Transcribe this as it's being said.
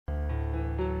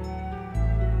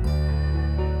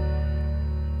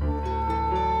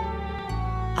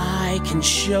can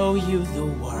show you the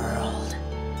world,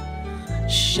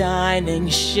 shining,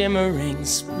 shimmering,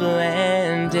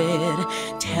 splendid.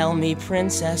 Tell me,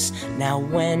 princess, now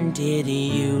when did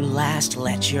you last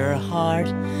let your heart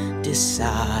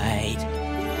decide?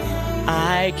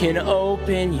 I can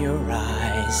open your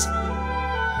eyes,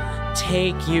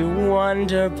 take you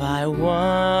wonder by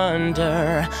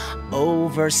wonder,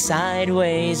 over,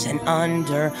 sideways, and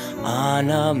under, on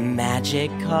a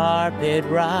magic carpet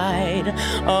ride.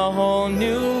 A whole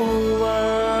new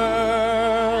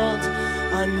world,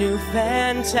 a new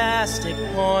fantastic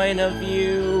point of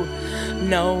view.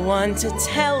 No one to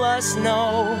tell us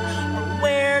no, or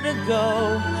where to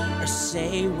go, or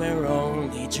say we're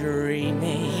only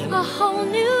dreaming. A whole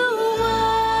new world,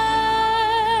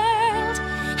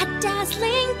 a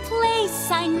dazzling place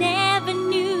I never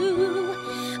knew.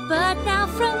 But now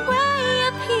from way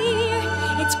up here,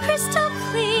 it's crystal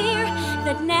clear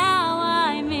that now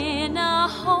I'm in a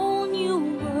whole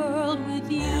new world with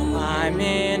you. Now I'm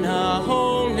in a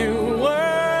whole new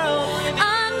world.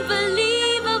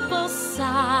 Unbelievable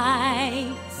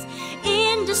sights,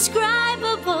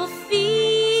 indescribable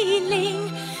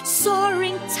feeling,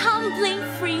 soaring, tumbling,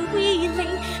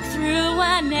 freewheeling through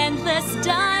an endless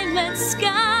diamond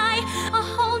sky. A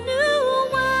whole new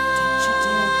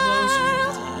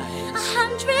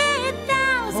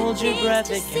Hold your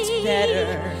breath, it gets better.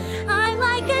 I'm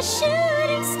like a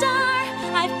shooting star,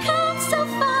 I've come so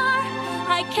far,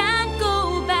 I can't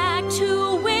go back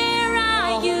to where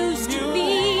I used to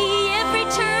be. Every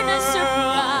turn a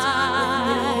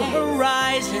surprise, new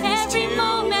horizons, every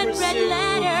moment red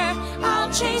letter,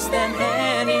 I'll chase them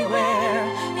anywhere.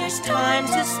 There's time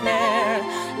to spare.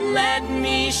 Let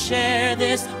me share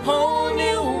this whole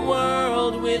new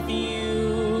world with you.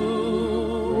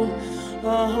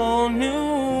 A whole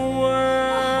new world,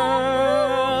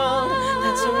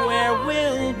 that's where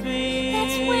we'll be.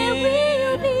 That's where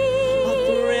we'll be. A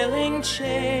thrilling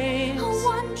chase, A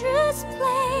wondrous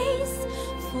place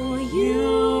for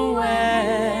you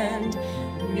and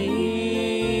me.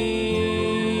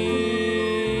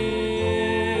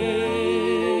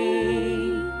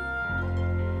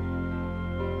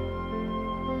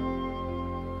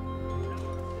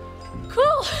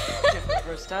 Cool.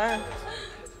 For a start.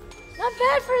 Not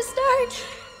bad for a start.